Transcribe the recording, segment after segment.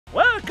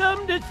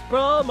Welcome to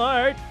Sprawl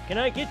Mart. Can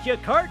I get you a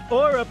cart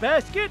or a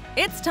basket?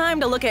 It's time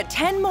to look at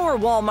 10 more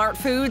Walmart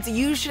foods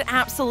you should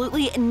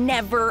absolutely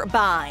never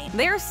buy.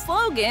 Their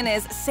slogan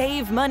is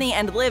 "Save money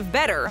and live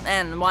better,"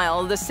 and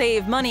while the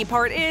save money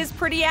part is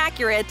pretty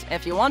accurate,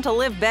 if you want to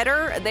live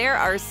better, there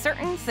are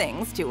certain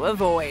things to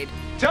avoid.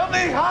 Tell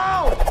me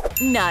how!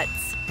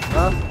 Nuts.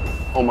 Huh?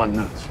 Oh, my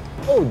nuts.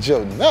 Oh,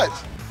 Joe,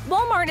 nuts.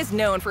 Walmart is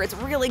known for its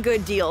really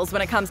good deals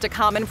when it comes to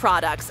common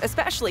products,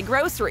 especially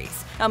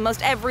groceries.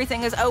 Almost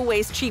everything is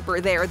always cheaper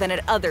there than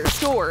at other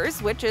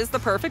stores, which is the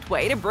perfect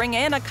way to bring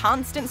in a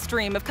constant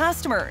stream of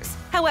customers.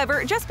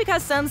 However, just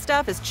because some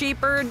stuff is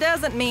cheaper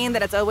doesn't mean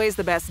that it's always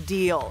the best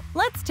deal.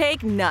 Let's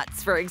take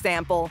nuts, for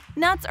example.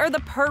 Nuts are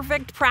the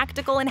perfect,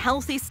 practical, and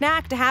healthy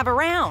snack to have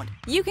around.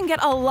 You can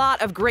get a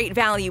lot of great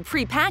value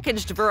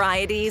prepackaged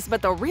varieties,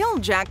 but the real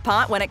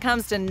jackpot when it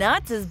comes to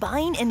nuts is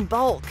buying in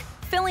bulk.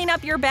 Filling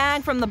up your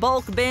bag from the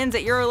bulk bins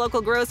at your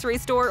local grocery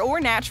store or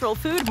natural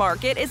food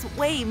market is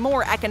way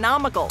more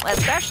economical,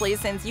 especially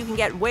since you can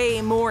get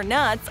way more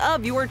nuts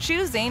of your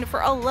choosing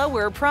for a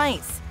lower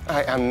price.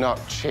 I am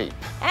not cheap.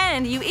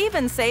 And you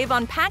even save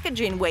on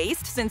packaging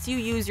waste since you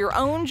use your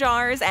own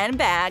jars and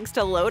bags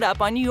to load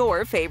up on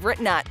your favorite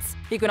nuts.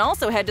 You can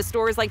also head to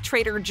stores like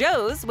Trader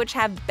Joe's, which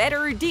have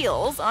better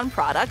deals on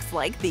products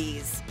like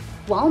these.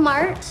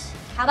 Walmart?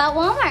 How about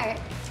Walmart?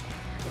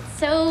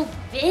 So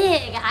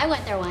big. I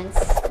went there once.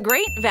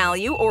 Great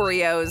value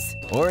Oreos.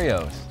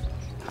 Oreos.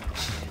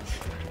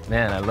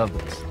 Man, I love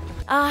those.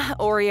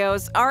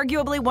 Oreos,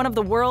 arguably one of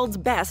the world's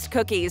best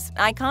cookies.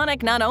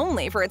 Iconic not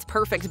only for its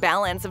perfect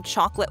balance of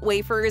chocolate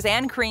wafers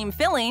and cream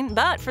filling,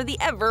 but for the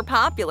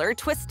ever-popular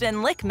twist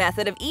and lick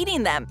method of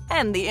eating them,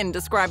 and the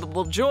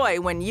indescribable joy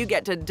when you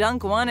get to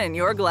dunk one in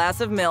your glass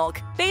of milk.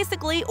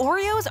 Basically,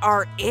 Oreos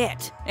are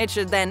it. It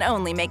should then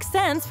only make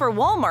sense for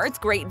Walmart's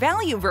great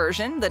value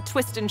version, the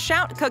Twist and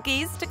Shout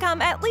cookies, to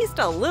come at least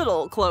a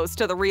little close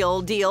to the real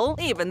deal,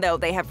 even though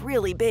they have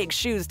really big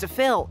shoes to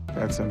fill.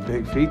 That's some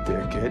big feet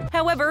there, kid.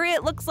 However,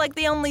 it looks like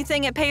the only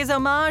thing it pays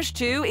homage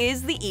to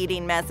is the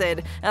eating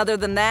method. Other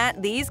than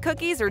that, these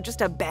cookies are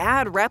just a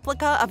bad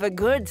replica of a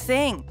good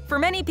thing. For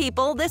many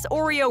people, this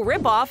Oreo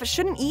ripoff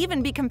shouldn't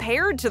even be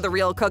compared to the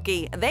real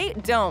cookie. They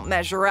don't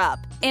measure up.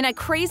 In a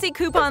crazy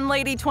Coupon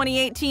Lady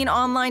 2018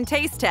 online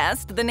taste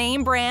test, the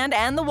name brand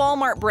and the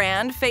Walmart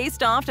brand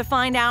faced off to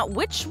find out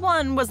which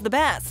one was the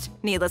best.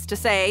 Needless to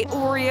say,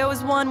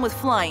 Oreos won with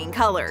flying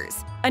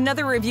colors.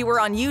 Another reviewer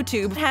on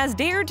YouTube has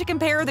dared to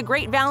compare the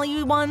great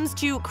value ones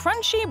to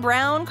crunchy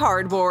brown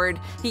cardboard.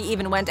 He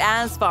even went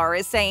as far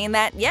as saying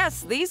that,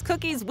 yes, these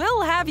cookies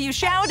will have you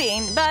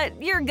shouting, but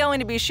you're going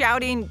to be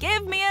shouting,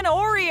 "Give me an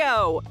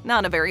Oreo!"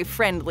 Not a very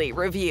friendly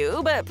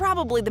review, but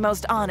probably the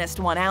most honest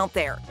one out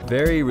there.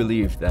 Very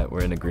relieved that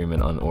we're in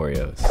agreement on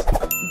Oreos.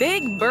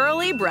 Big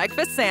Burly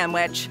breakfast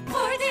sandwich. For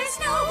there's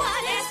no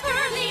one as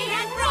burly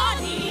and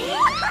brawny.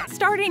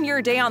 Starting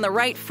your day on the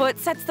right foot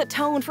sets the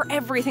tone for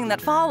everything that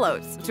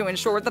follows. To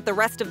ensure that the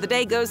rest of the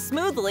day goes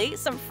smoothly,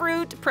 some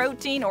fruit,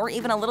 protein, or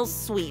even a little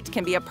sweet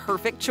can be a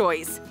perfect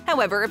choice.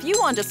 However, if you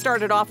want to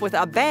start it off with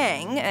a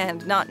bang,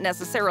 and not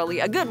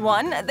necessarily a good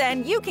one,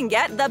 then you can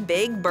get the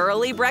Big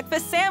Burly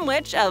breakfast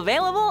sandwich,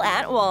 available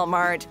at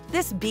Walmart.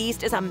 This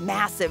beast is a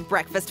massive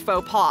breakfast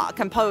faux pas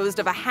composed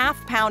of a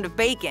half-pound of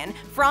bacon,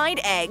 fried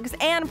eggs,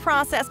 and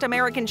processed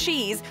American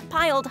cheese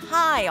piled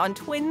high on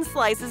twin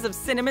slices of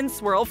cinnamon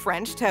swirl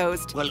French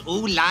toast. Well,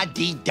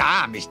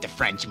 ooh-la-dee-da, Mr.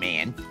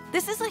 Frenchman.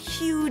 This is a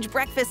huge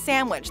breakfast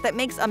sandwich that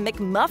makes a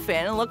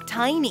McMuffin look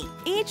tiny.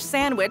 Each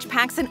sandwich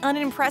packs an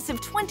unimpressive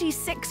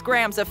 26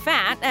 grams of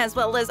fat, as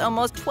well as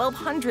almost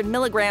 1,200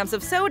 milligrams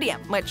of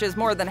sodium, which is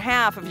more than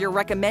half of your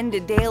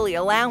recommended daily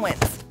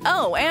allowance.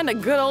 Oh, and a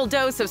good old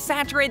dose of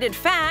saturated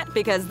fat,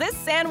 because this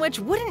sandwich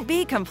wouldn't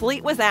be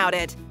complete without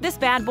it. This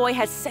bad boy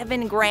has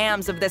 7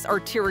 grams of this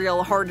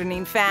arterial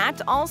hardening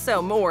fat,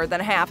 also more than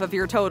half of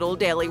your total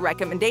daily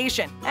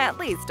recommendation, at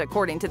least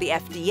according to the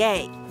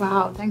FDA.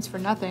 Wow, thanks for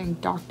nothing,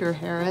 Dr.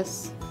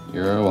 Harris.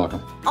 You're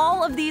welcome.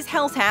 All of these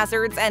health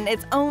hazards, and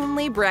it's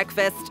only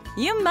breakfast.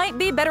 You might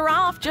be better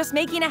off just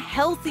making a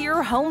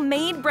healthier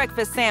homemade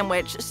breakfast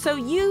sandwich so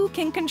you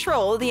can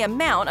control the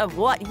amount of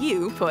what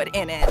you put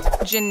in it.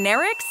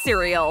 Generic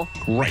cereal.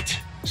 Great.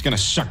 It's gonna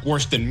suck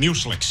worse than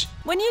mucilix.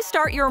 When you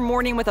start your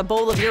morning with a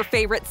bowl of your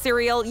favorite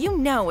cereal, you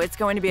know it's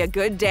going to be a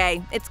good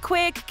day. It's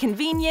quick,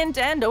 convenient,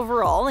 and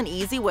overall an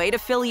easy way to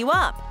fill you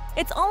up.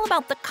 It's all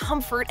about the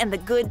comfort and the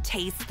good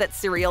taste that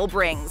cereal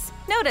brings.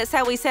 Notice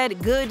how we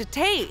said good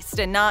taste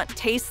and not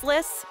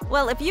tasteless?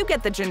 Well, if you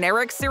get the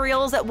generic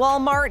cereals at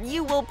Walmart,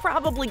 you will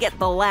probably get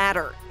the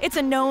latter. It's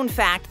a known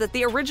fact that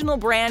the original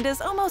brand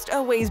is almost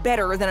always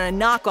better than a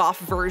knockoff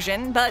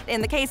version, but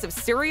in the case of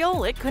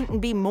cereal, it couldn't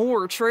be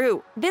more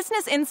true.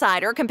 Business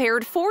Insider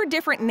compared 4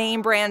 different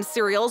name brand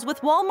cereals with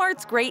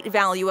Walmart's great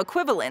value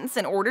equivalents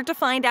in order to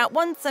find out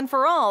once and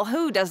for all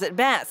who does it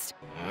best.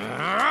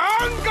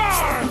 On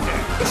guard!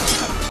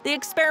 The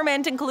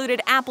experiment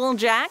included Apple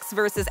Jacks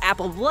versus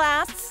Apple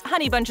Blasts,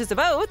 Honey Bunches of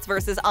Oats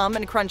versus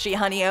Almond Crunchy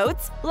Honey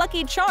Oats,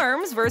 Lucky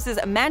Charms versus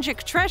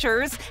Magic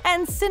Treasures,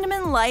 and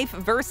Cinnamon Life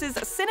versus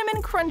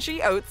Cinnamon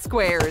Crunchy Oat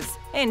Squares.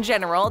 In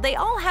general, they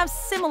all have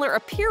similar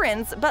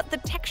appearance, but the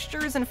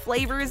textures and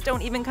flavors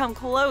don't even come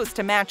close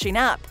to matching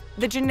up.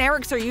 The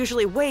generics are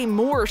usually way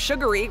more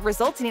sugary,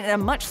 resulting in a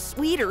much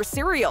sweeter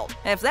cereal.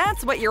 If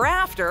that's what you're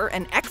after,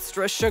 an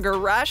extra sugar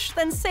rush,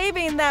 then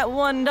saving that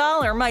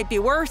 $1 might be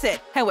worth it.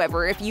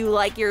 However, if you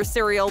like your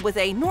cereal with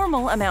a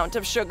normal amount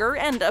of sugar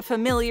and a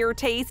familiar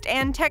taste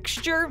and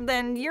texture,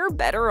 then you're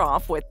better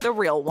off with the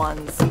real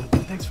ones.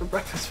 Thanks for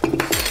breakfast.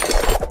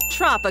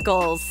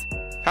 Tropickles.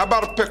 How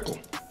about a pickle?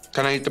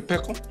 Can I eat the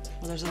pickle?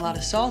 Well, there's a lot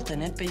of salt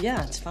in it, but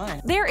yeah, it's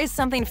fine. There is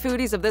something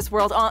foodies of this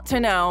world ought to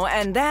know,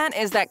 and that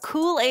is that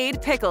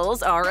Kool-Aid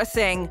pickles are a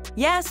thing.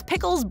 Yes,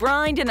 pickles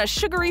brined in a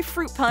sugary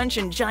fruit punch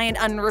in giant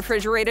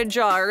unrefrigerated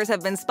jars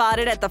have been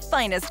spotted at the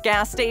finest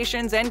gas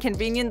stations and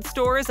convenience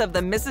stores of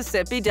the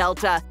Mississippi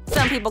Delta.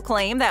 Some people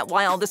claim that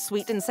while the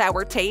sweet and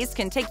sour taste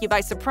can take you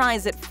by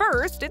surprise at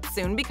first, it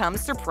soon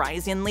becomes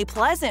surprisingly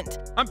pleasant.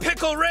 I'm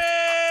Pickle Rick!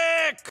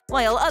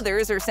 While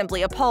others are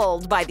simply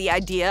appalled by the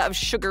idea of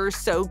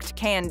sugar-soaked,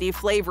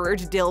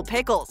 candy-flavored dill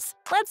pickles.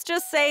 Let's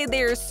just say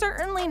they're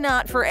certainly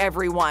not for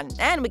everyone,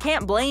 and we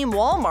can't blame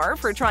Walmart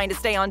for trying to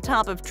stay on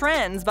top of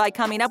trends by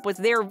coming up with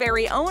their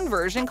very own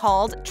version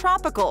called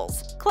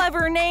Tropickles.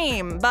 Clever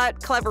name, but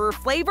clever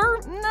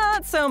flavor?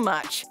 Not so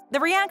much. The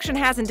reaction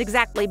hasn't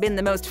exactly been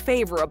the most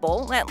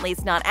favorable, at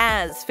least not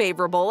as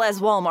favorable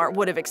as Walmart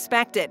would have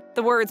expected.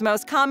 The words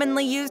most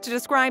commonly used to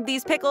describe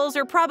these pickles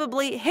are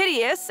probably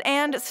hideous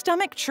and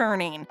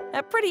stomach-churning.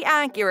 A pretty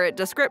accurate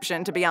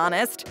description, to be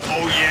honest.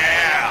 Oh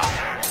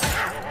yeah!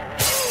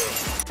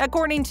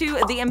 According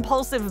to The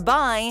Impulsive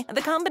Buy,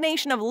 the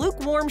combination of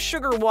lukewarm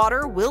sugar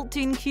water,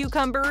 wilting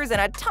cucumbers, and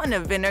a ton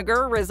of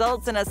vinegar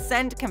results in a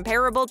scent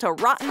comparable to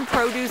rotten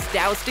produce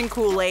doused in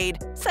Kool-Aid.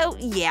 So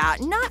yeah,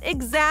 not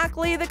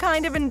exactly the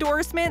kind of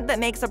endorsement that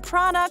makes a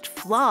product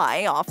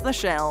fly off the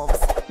shelves.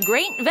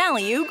 Great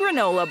value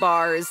granola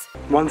bars.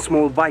 One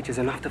small bite is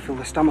enough to fill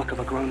the stomach of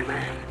a grown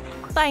man.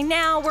 By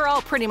now, we're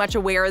all pretty much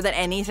aware that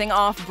anything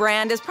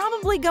off-brand is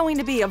probably going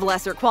to be of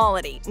lesser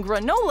quality.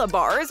 Granola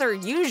bars are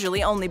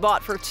usually only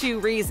bought for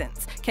two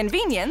reasons: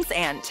 convenience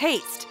and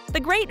taste. The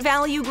Great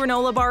Value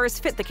granola bars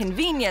fit the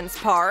convenience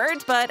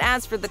part, but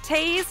as for the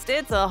taste,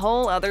 it's a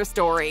whole other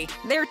story.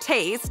 Their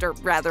taste, or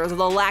rather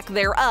the lack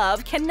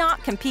thereof,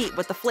 cannot compete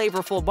with the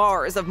flavorful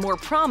bars of more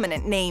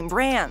prominent name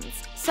brands.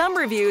 Some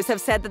reviews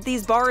have said that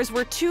these bars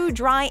were too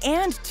dry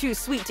and too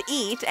sweet to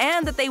eat,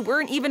 and that they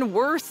weren't even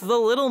worth the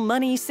little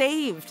money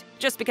saved.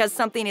 Just because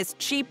something is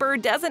cheaper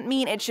doesn't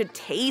mean it should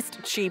taste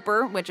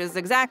cheaper, which is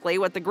exactly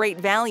what the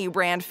Great Value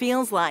brand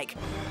feels like.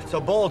 It's a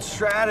bold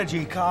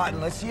strategy, Cotton.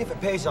 Let's see if it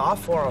pays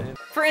off for them.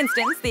 For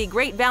instance, the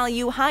Great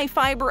Value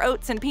high-fiber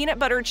oats and peanut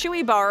butter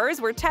chewy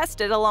bars were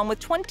tested along with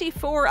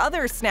 24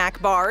 other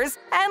snack bars,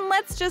 and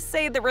let's just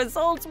say the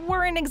results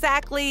weren't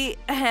exactly,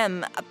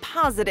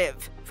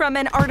 positive. From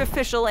an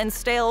artificial and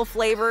stale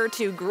flavor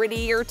to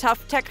gritty or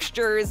tough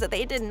textures,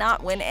 they did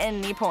not win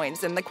any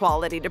points in the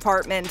quality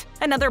department.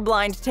 Another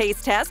blind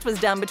taste test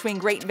was done between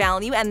Great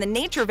Value and the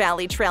Nature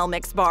Valley Trail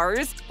Mix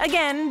bars.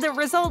 Again, the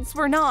results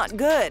were not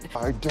good.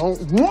 I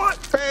don't want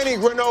Fanny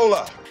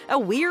granola! A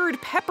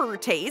weird pepper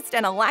taste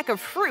and a lack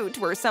of fruit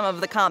were some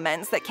of the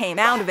comments that came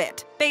out of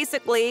it.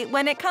 Basically,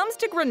 when it comes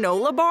to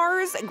granola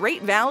bars,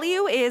 Great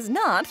Value is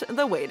not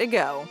the way to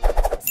go.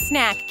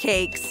 Snack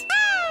cakes.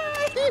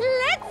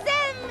 Let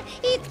them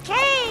eat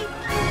cake!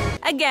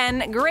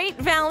 Again, Great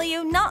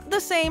Value, not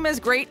the same as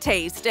Great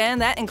Taste,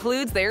 and that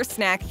includes their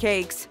snack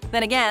cakes.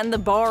 Then again, the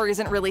bar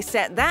isn't really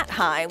set that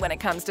high when it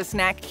comes to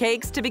snack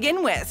cakes to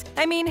begin with.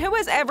 I mean, who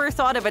has ever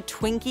thought of a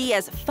Twinkie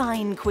as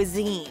fine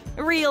cuisine?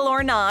 Real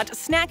or not,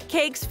 snack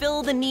cakes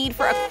fill the need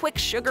for a quick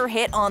sugar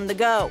hit on the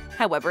go.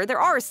 However, there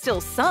are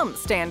still some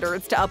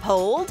standards to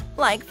uphold,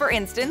 like, for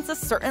instance, a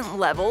certain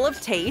level of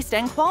taste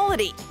and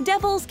quality.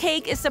 Devil's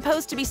cake is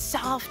supposed to be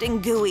soft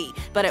and gooey,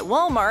 but at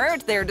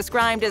Walmart, they're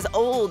described as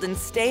old and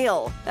stale.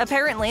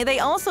 Apparently, they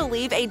also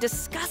leave a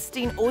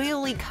disgusting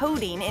oily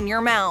coating in your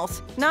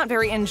mouth. Not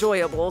very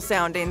enjoyable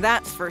sounding,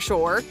 that's for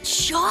sure.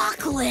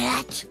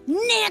 Chocolate!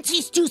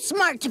 Nancy's too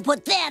smart to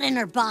put that in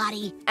her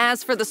body.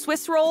 As for the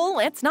Swiss roll,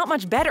 it's not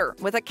much better.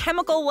 With a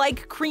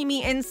chemical-like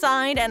creamy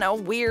inside and a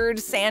weird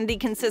sandy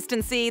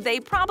consistency, they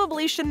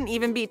probably shouldn't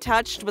even be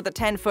touched with a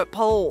 10-foot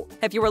pole.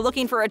 If you were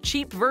looking for a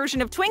cheap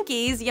version of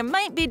Twinkies, you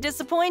might be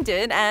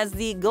disappointed, as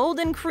the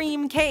golden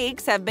cream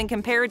cakes have been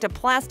compared to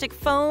plastic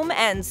foam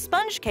and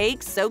sponge cakes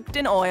soaked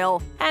in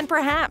oil. And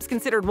perhaps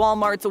considered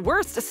Walmart's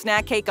worst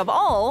snack cake of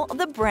all,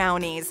 the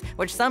brownies,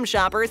 which some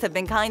shoppers have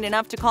been kind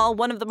enough to call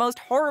one of the most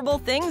horrible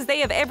things they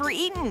have ever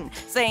eaten,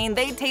 saying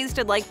they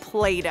tasted like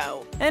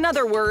Play-Doh. In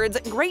other words,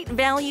 Great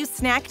Value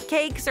snack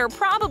cakes are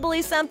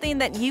probably something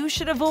that you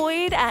should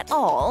avoid at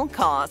all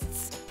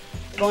costs.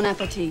 Bon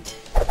appetit.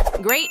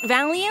 Great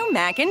value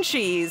mac and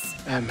cheese.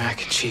 That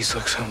mac and cheese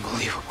looks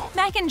unbelievable.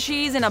 Mac and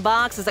cheese in a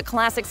box is a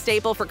classic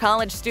staple for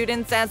college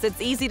students as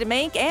it's easy to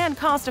make and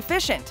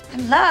cost-efficient. I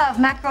love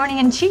macaroni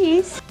and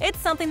cheese. It's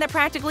something that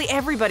practically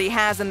everybody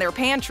has in their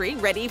pantry,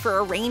 ready for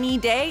a rainy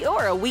day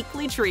or a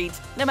weekly treat.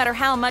 No matter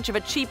how much of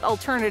a cheap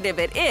alternative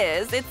it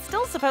is, it's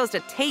still supposed to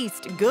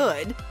taste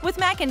good. With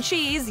mac and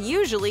cheese,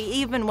 usually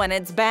even when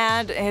it's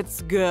bad,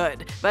 it's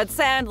good. But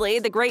sadly,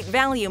 the great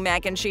value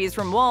mac and cheese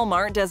from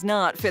Walmart does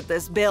not fit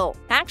this bill.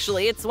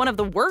 Actually, it's one of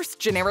the worst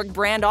generic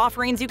brand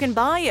offerings you can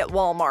buy at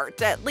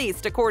Walmart, at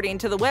least according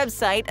to the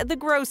website The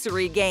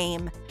Grocery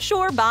Game.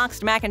 Sure,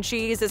 boxed mac and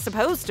cheese is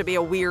supposed to be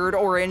a weird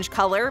orange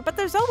color, but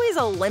there's always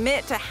a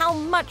limit to how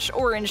much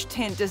orange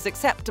tint is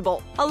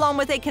acceptable. Along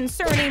with a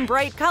concerning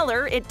bright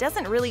color, it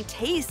doesn't really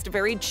taste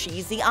very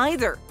cheesy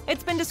either.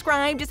 It's been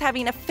described as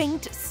having a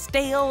faint,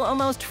 stale,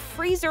 almost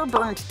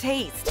freezer-burnt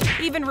taste.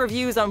 Even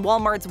reviews on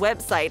Walmart's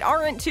website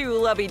aren't too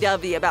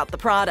lovey-dovey about the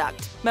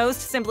product.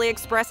 Most simply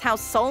express how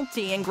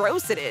salty and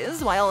gross it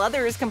is, while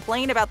others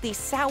complain about the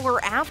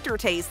sour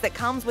aftertaste that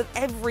comes with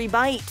every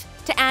bite.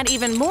 To add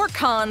even more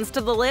cons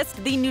to the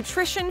list, the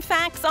nutrition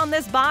facts on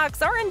this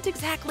box aren't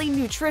exactly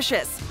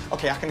nutritious.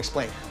 Okay, I can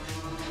explain.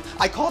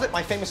 I called it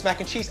my famous mac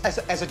and cheese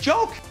as a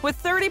joke.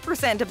 With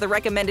 30% of the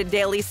recommended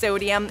daily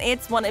sodium,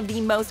 it's one of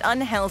the most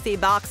unhealthy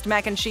boxed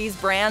mac and cheese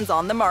brands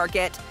on the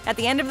market. At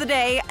the end of the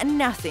day,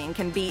 nothing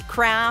can beat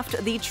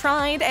Kraft, the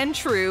tried and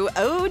true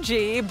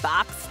OG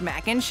boxed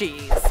mac and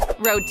cheese.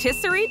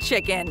 Rotisserie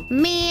Chicken.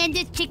 Man,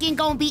 this chicken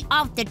gonna be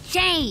off the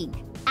chain.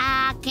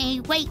 I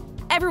can't wait.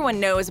 Everyone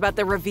knows about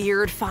the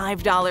revered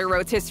 $5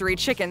 rotisserie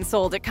chicken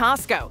sold at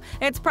Costco.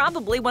 It's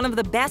probably one of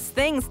the best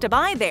things to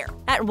buy there.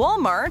 At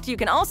Walmart, you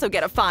can also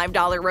get a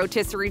 $5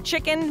 rotisserie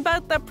chicken,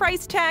 but the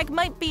price tag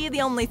might be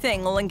the only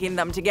thing linking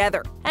them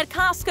together. At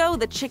Costco,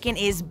 the chicken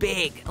is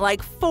big,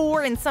 like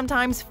 4 and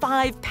sometimes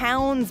 5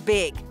 pounds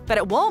big. But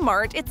at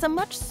Walmart, it's a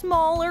much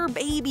smaller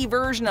baby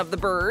version of the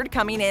bird,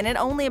 coming in at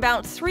only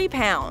about 3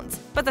 pounds.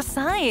 But the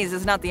size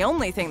is not the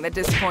only thing that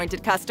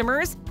disappointed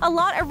customers. A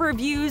lot of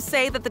reviews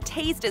say that the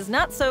taste is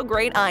not so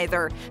great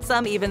either.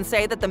 Some even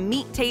say that the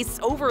meat tastes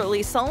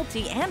overly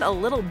salty and a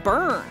little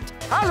burned.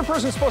 How's a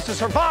person supposed to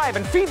survive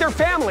and feed their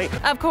family?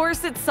 Of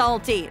course it's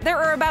salty. There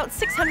are about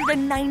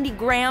 690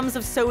 grams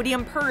of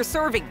sodium per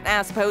serving,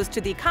 as opposed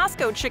to the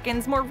Costco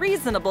chicken's more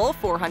reasonable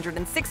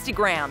 460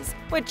 grams,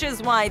 which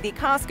is why the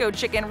Costco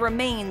chicken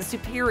remains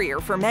superior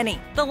for many.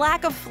 The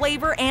lack of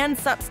flavor and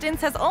substance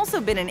has also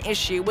been an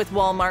issue with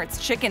Walmart's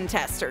chicken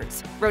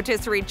testers.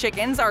 Rotisserie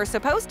chickens are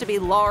supposed to be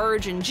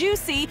large and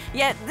juicy,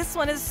 yet this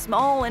one is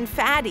small and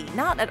fatty,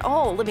 not at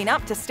all living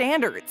up to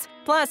standards.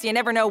 Plus, you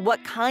never know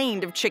what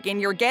kind of chicken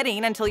you're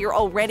getting until you're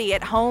already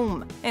at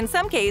home. In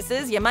some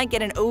cases, you might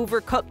get an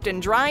overcooked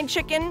and dried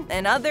chicken,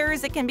 in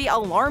others, it can be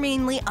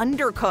alarmingly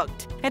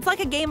undercooked. It's like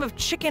a game of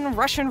chicken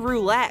Russian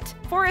roulette.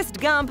 Forrest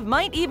Gump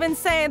might even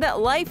say that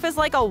life is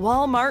like a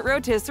Walmart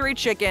rotisserie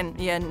chicken.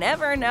 You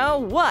never know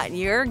what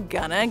you're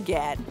gonna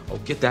get. Oh,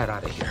 get that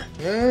out of here.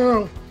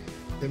 Well,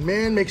 the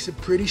man makes a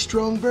pretty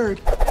strong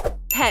bird.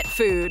 Pet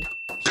food.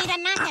 Peter,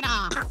 knock it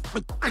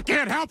off. I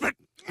can't help it.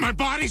 My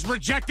body's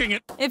rejecting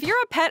it. If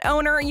you're a pet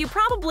owner, you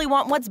probably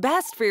want what's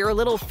best for your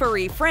little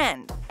furry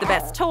friend. The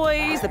best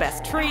toys, the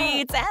best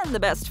treats, and the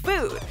best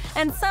food.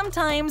 And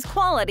sometimes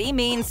quality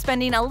means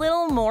spending a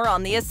little more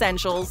on the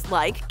essentials,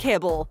 like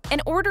kibble. In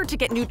order to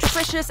get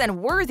nutritious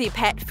and worthy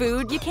pet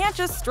food, you can't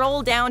just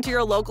stroll down to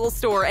your local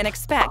store and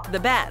expect the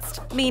best.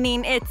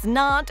 Meaning it's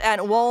not at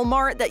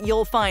Walmart that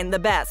you'll find the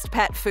best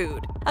pet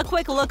food. A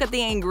quick look at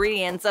the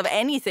ingredients of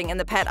anything in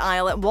the pet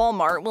aisle at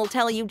Walmart will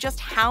tell you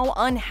just how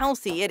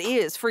unhealthy it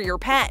is for your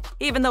pet.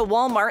 Even though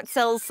Walmart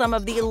sells some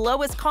of the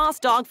lowest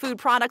cost dog food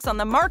products on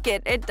the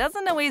market, it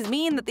doesn't always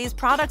mean that these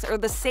products are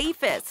the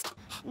safest.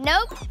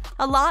 Nope.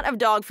 A lot of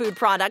dog food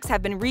products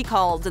have been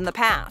recalled in the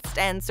past,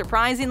 and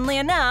surprisingly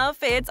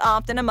enough, it's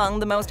often among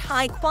the most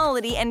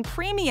high-quality and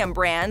premium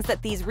brands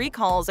that these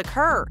recalls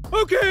occur.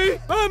 Okay,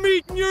 I'm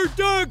eating your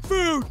dog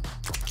food.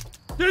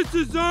 This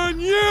is on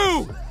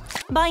you!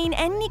 Buying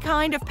any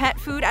kind of pet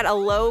food at a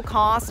low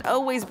cost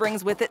always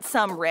brings with it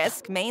some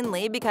risk,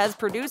 mainly because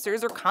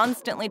producers are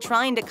constantly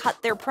trying to cut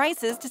their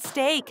prices to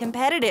stay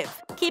competitive.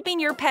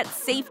 Keeping your pet's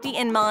safety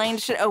in mind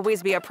should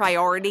always be a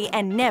priority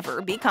and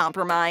never be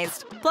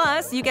compromised.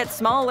 Plus, you get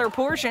smaller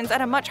portions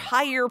at a much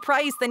higher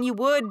price than you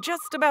would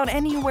just about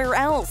anywhere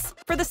else.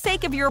 For the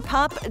sake of your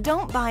pup,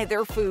 don't buy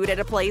their food at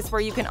a place where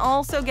you can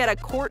also get a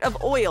quart of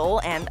oil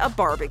and a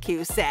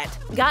barbecue set.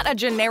 Got a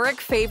generic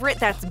favorite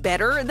that's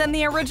better than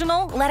the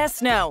original? Let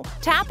us know.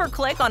 Tap or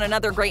click on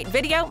another great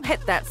video, hit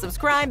that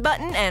subscribe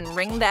button, and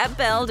ring that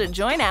bell to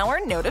join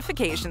our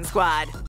notification squad.